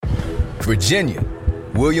Virginia,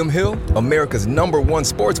 William Hill, America's #1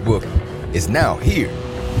 sports book, is now here.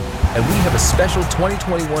 And we have a special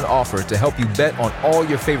 2021 offer to help you bet on all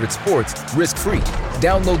your favorite sports risk-free.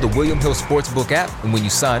 Download the William Hill Sportsbook app, and when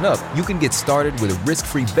you sign up, you can get started with a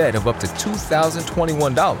risk-free bet of up to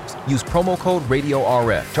 $2,021. Use promo code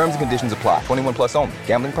RADIORF. Terms and conditions apply. 21 plus only.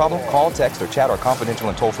 Gambling problem? Call, text, or chat our confidential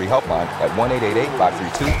and toll-free helpline at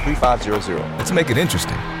 1-888-532-3500. Let's make it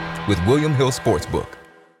interesting with William Hill Sportsbook.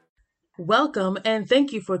 Welcome, and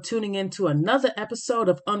thank you for tuning in to another episode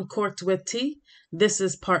of Uncorked with T. This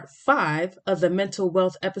is part 5 of the mental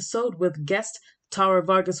wealth episode with guest Tara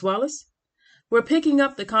Vargas Wallace. We're picking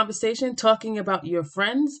up the conversation talking about your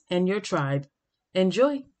friends and your tribe.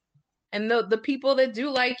 Enjoy. And the people that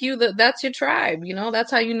do like you, that's your tribe,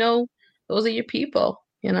 that's how you know those are your people,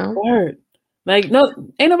 Word. Like, no,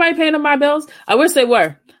 ain't nobody paying on my bills. I wish they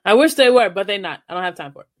were, but they not. I don't have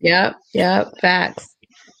time for it. Yep, facts.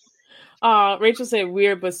 Rachel said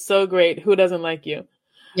weird, but so great. Who doesn't like you?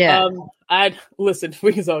 Yeah. Listen,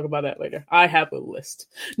 we can talk about that later. I have a list.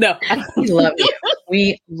 No. We love you.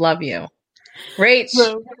 We love you. Rach,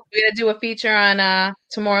 we're going to do a feature on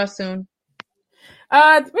tomorrow soon.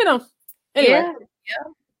 Anyway.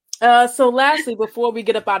 Yeah. So lastly, before we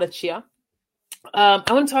get up out of here, I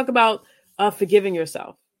want to talk about forgiving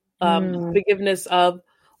yourself. Forgiveness of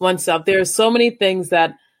oneself. There are so many things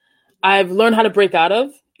that I've learned how to break out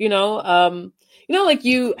of. Like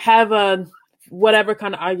you have a whatever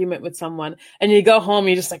kind of argument with someone and you go home and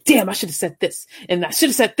you're just like, damn, I should have said this and I should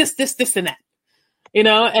have said this, and that,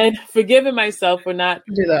 and forgiving myself for not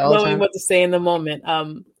knowing what to say in the moment.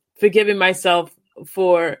 Forgiving myself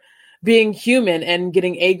for being human and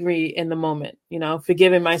getting angry in the moment,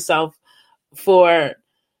 forgiving myself for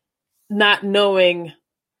not knowing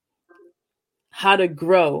how to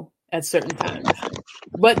grow at certain times,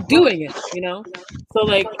 but doing it, So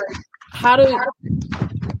like, how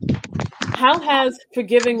has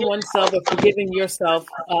forgiving oneself or forgiving yourself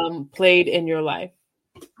played in your life?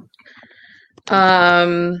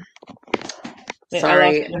 Sorry,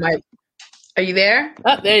 are you there?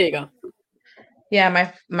 Oh, there you go.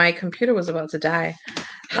 Yeah, my computer was about to die.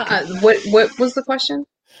 What was the question?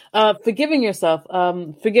 Forgiving yourself,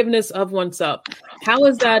 forgiveness of oneself.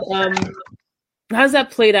 How's that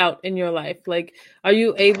played out in your life? Like, are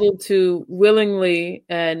you able to willingly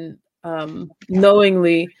and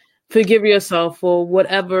knowingly forgive yourself for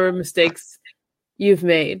whatever mistakes you've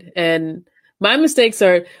made? And my mistakes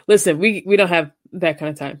are, listen, we don't have that kind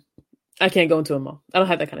of time. I can't go into them all. I don't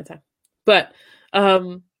have that kind of time. But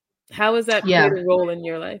how has that played a role in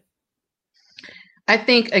your life? I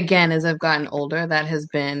think, again, as I've gotten older, that has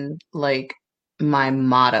been like my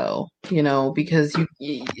motto, because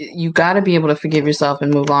you got to be able to forgive yourself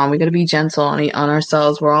and move on. We got to be gentle on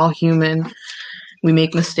ourselves. We're all human. We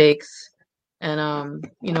make mistakes. And,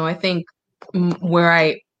 I think where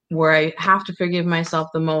I have to forgive myself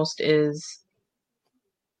the most is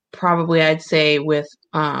probably, I'd say, with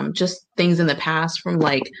just things in the past from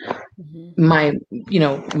like my,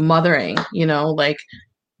 mothering, like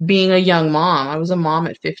being a young mom. I was a mom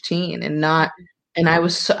at 15 and I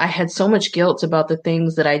had so much guilt about the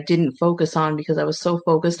things that I didn't focus on because I was so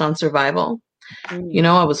focused on survival. I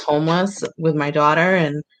was homeless with my daughter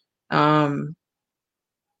and,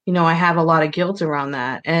 I have a lot of guilt around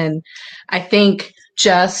that. And I think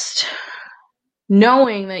just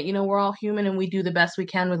knowing that, we're all human and we do the best we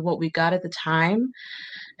can with what we got at the time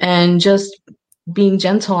and just being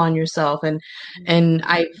gentle on yourself. And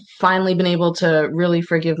I've finally been able to really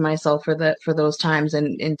forgive myself for those times.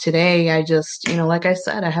 And today I just, like I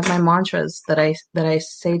said, I have my mantras that I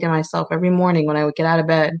say to myself every morning when I would get out of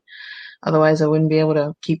bed. Otherwise I wouldn't be able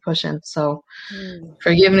to keep pushing. So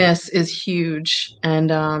forgiveness is huge.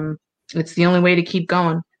 And it's the only way to keep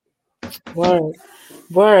going. Word.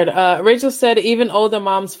 Rachel said, even older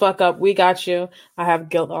moms fuck up. We got you. I have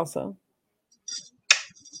guilt also.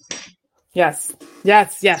 Yes.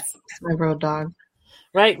 My road dog.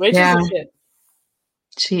 Right. Rachel's a shit.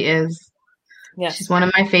 She is. Yes. She's one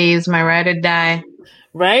of my faves, my ride or die.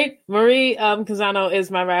 Right? Marie Casano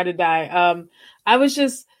is my ride or die. I was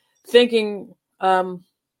just thinking, you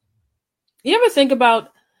ever think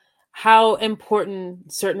about how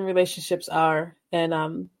important certain relationships are,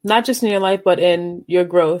 and not just in your life, but in your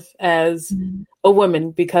growth as a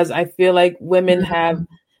woman? Because I feel like women have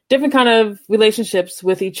different kind of relationships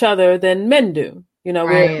with each other than men do.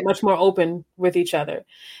 We're much more open with each other.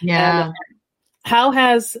 Yeah. And how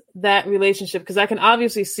has that relationship, because I can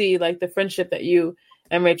obviously see like the friendship that you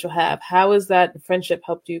and Rachel have, how has that friendship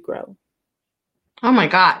helped you grow? Oh my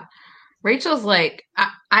God. Rachel's like,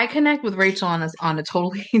 I connect with Rachel on a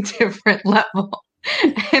totally different level.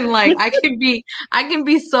 And like I can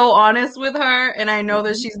be so honest with her, and I know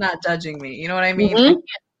that she's not judging me. You know what I mean? I Mm-hmm. can't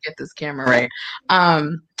get this camera right.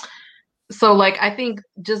 So like I think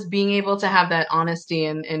just being able to have that honesty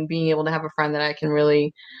and being able to have a friend that I can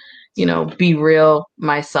really, be real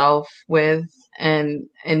myself with, and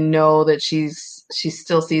know that she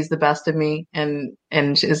still sees the best of me, and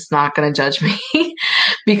is not going to judge me.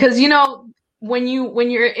 Because when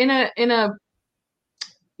you're in a and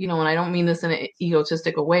I don't mean this in an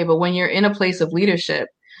egotistical way, but when you're in a place of leadership,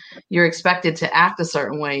 you're expected to act a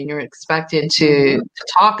certain way, and you're expected to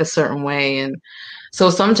talk a certain way. And so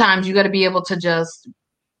sometimes you got to be able to just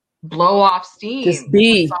blow off steam Just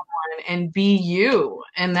be. with someone and be you.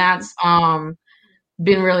 And that's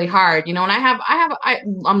been really hard, and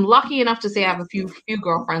I'm lucky enough to say I have a few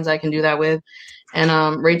girlfriends I can do that with.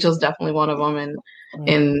 And Rachel's definitely one of them.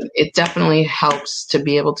 And it definitely helps to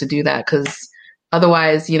be able to do that, because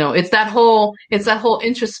otherwise, it's that whole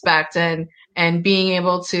introspect and being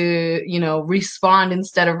able to, respond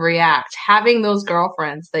instead of react. Having those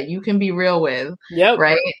girlfriends that you can be real with, Yep.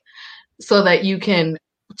 right? So that you can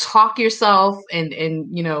talk yourself and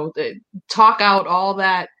talk out all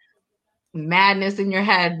that madness in your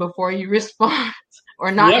head before you respond,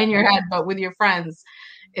 or not in your head, but with your friends.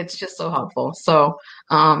 It's just so helpful. So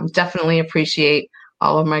definitely appreciate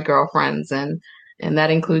all of my girlfriends, and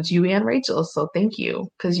that includes you and Rachel. So thank you,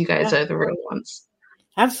 because you guys are the real ones.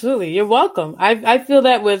 Absolutely. You're welcome. I feel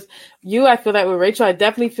that with you. I feel that with Rachel. I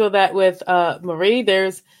definitely feel that with Marie.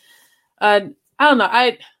 There's, I don't know.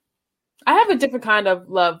 I have a different kind of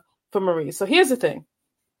love for Marie. So here's the thing.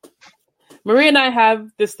 Marie and I have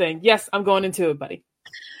this thing. Yes, I'm going into it, buddy.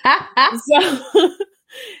 So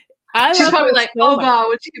She's probably like, oh God,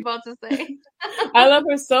 what's she about to say? I love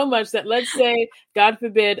her so much that, let's say, God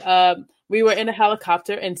forbid, we were in a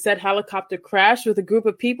helicopter and said helicopter crashed with a group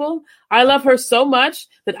of people. I love her so much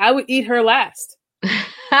that I would eat her last. You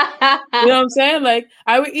know what I'm saying? Like,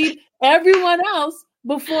 I would eat everyone else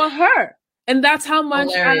before her. And that's how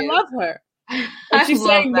much I love her. And she's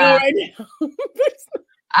saying no right now.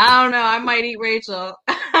 I don't know. I might eat Rachel.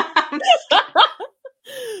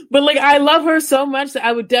 But like, I love her so much that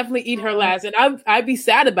I would definitely eat her last. And I'd be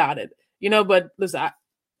sad about it, but listen, I'm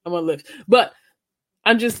going to live. But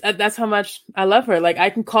I'm just, that's how much I love her. Like, I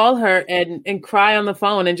can call her and cry on the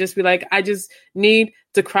phone and just be like, I just need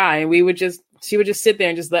to cry. And she would just sit there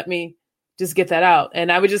and just let me just get that out.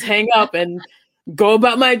 And I would just hang up and go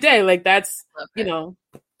about my day. Like, that's,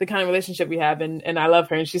 the kind of relationship we have. And I love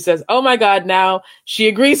her. And she says, oh my God, now she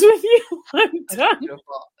agrees with you. I'm done.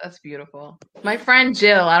 Beautiful. That's beautiful. My friend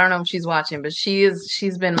Jill, I don't know if she's watching, but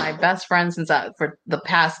she's been my best friend for the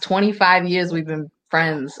past 25 years. We've been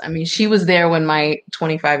friends. I mean, she was there when my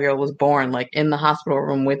 25-year-old was born, like in the hospital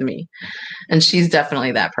room with me. And she's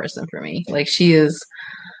definitely that person for me. Like, she's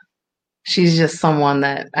just someone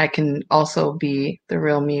that I can also be the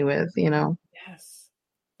real me with, Yes.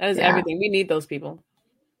 That is everything. We need those people.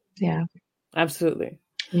 Yeah. Absolutely.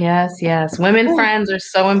 Yes. Women friends are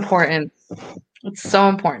so important. It's so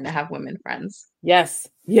important to have women friends. Yes.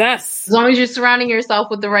 As long as you're surrounding yourself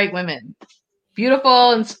with the right women.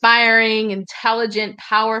 Beautiful, inspiring, intelligent,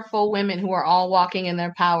 powerful women who are all walking in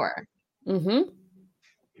their power. Mm-hmm.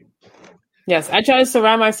 Yes. I try to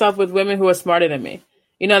surround myself with women who are smarter than me.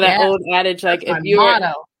 That old adage, like, if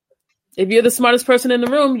you're the smartest person in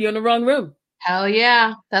the room, you're in the wrong room. Hell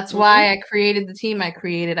yeah. That's why I created the team I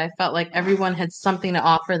created. I felt like everyone had something to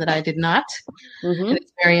offer that I did not. Mm-hmm. And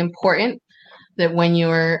it's very important that when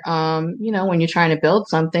you're, when you're trying to build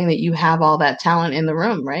something, that you have all that talent in the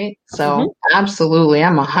room, right? So absolutely,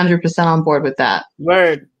 I'm 100% on board with that.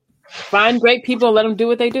 Word. Find great people, let them do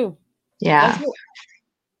what they do. Yeah.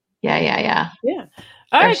 Yeah. Yeah.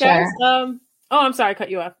 All right, guys. I'm sorry, I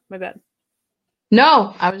cut you off. My bad.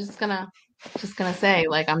 No, I was just gonna say,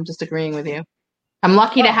 like, I'm just agreeing with you. I'm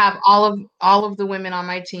lucky to have all of the women on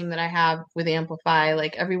my team that I have with Amplify.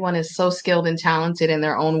 Like, everyone is so skilled and talented in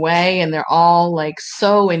their own way, and they're all like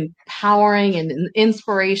so empowering and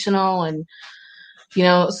inspirational. And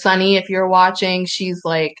Sunny, if you're watching, she's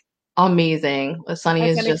like amazing. Sunny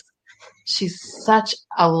is just, she's such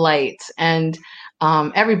a light. And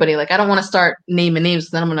everybody, like, I don't want to start naming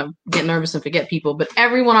names, then I'm going to get nervous and forget people, but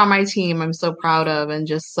everyone on my team I'm so proud of and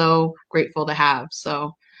just so grateful to have.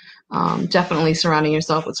 So definitely surrounding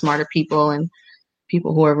yourself with smarter people and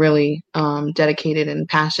people who are really dedicated and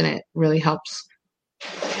passionate really helps.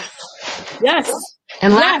 Yes.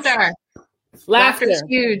 And laughter. Laughter is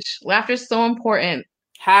huge. Laughter is so important.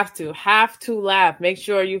 Have to laugh. Make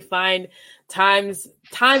sure you find time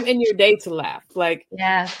in your day to laugh. Like,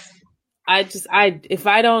 yes. if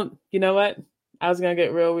I don't, you know what? I was gonna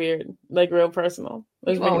get real weird, like real personal.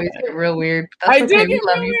 You always get real weird. That's I okay. do. We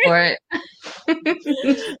love you for it.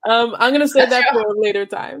 I'm gonna say that for a later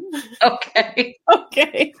time. Okay.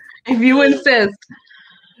 Okay. If you insist.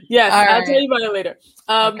 Yes, All I'll right. tell you about it later.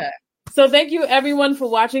 Okay. So thank you everyone for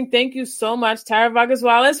watching. Thank you so much, Tara Vargas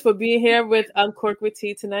Wallace, for being here with Uncork with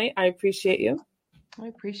Tea tonight. I appreciate you. I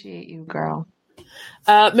appreciate you, girl.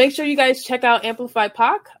 Make sure you guys check out Amplify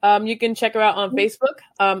POC. You can check her out on Facebook,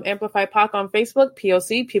 Amplify POC on Facebook,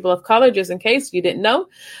 POC, People of Color, just in case you didn't know.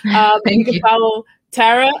 You can follow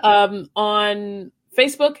Tara on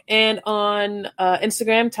Facebook and on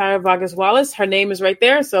Instagram, Tara Vargas Wallace. Her name is right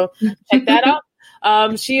there, so check that out.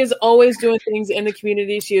 She is always doing things in the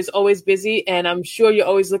community. She is always busy, and I'm sure you're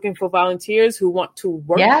always looking for volunteers who want to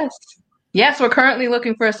work. Yes, we're currently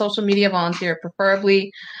looking for a social media volunteer,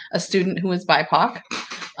 preferably a student who is BIPOC.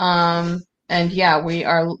 And yeah, we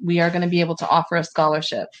are going to be able to offer a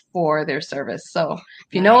scholarship for their service. So if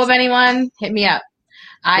you know of anyone, hit me up.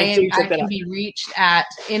 I can be reached at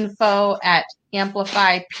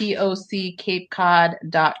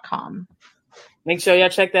info@amplifypocCapeCod.com. Make sure y'all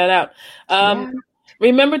check that out.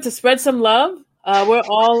 Remember to spread some love. We're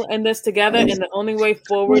all in this together, and the only way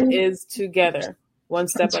forward is together, one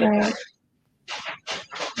step at a time.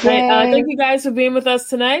 Right. Thank you guys for being with us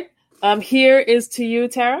tonight. Here is to you,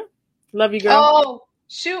 Tara. Love you, girl. Oh,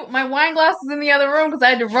 shoot. My wine glass is in the other room because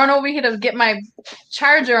I had to run over here to get my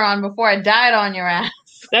charger on before I died on your ass.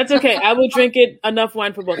 That's okay. I will drink it. Enough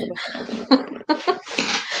wine for both of us.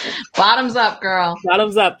 Bottoms up, girl.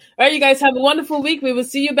 Bottoms up. All right, you guys have a wonderful week. We will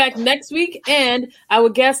see you back next week. And our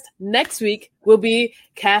guest next week will be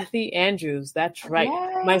Kathy Andrews. That's right.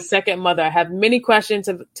 Yay. My second mother. I have many questions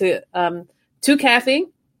to Kathy.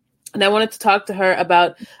 And I wanted to talk to her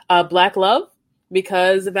about Black love,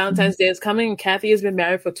 because Valentine's Day is coming, and Kathy has been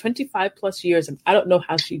married for 25 plus years, and I don't know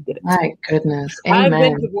how she did it. My goodness. Amen. I've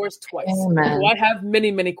been divorced twice. Amen. So I have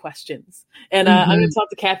many, many questions. And I'm going to talk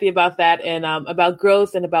to Kathy about that, and about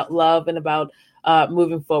growth, and about love, and about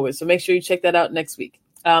moving forward. So make sure you check that out next week.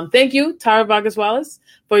 Thank you, Tara Vargas Wallace,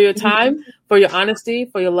 for your time, for your honesty,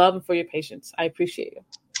 for your love, and for your patience. I appreciate you.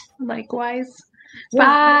 Likewise.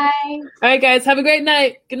 Bye. All right, guys. Have a great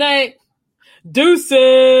night. Good night.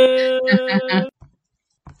 Deuces.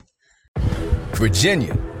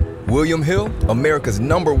 Virginia, William Hill, America's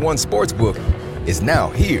 #1 sports book, is now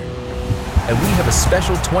here. And we have a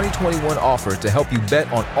special 2021 offer to help you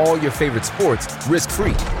bet on all your favorite sports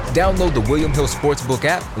risk-free. Download the William Hill Sportsbook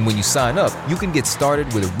app, and when you sign up, you can get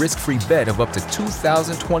started with a risk-free bet of up to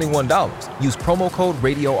 $2,021. Use promo code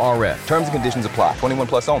RADIORF. Terms and conditions apply. 21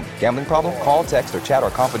 plus only. Gambling problem? Call, text, or chat our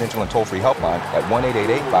confidential and toll-free helpline at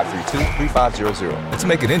 1-888-532-3500. Let's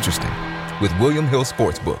make it interesting with William Hill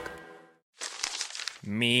Sportsbook.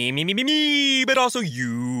 Me, but also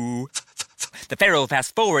you. The Pharaoh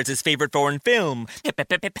fast forwards his favorite foreign film,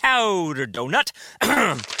 Powder Donut.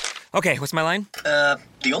 Okay, what's my line?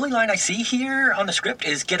 The only line I see here on the script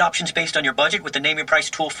is get options based on your budget with the Name Your Price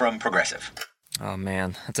tool from Progressive. Oh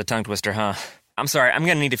man, that's a tongue twister, huh? I'm sorry, I'm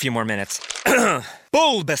gonna need a few more minutes.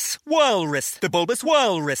 Bulbous Walrus, the Bulbous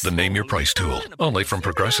Walrus. The Name Your Price tool, only from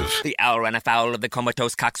Progressive. The owl ran afoul of the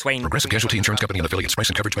comatose coxswain. Progressive Casualty Insurance Company and affiliates. Price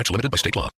and coverage match limited by state law.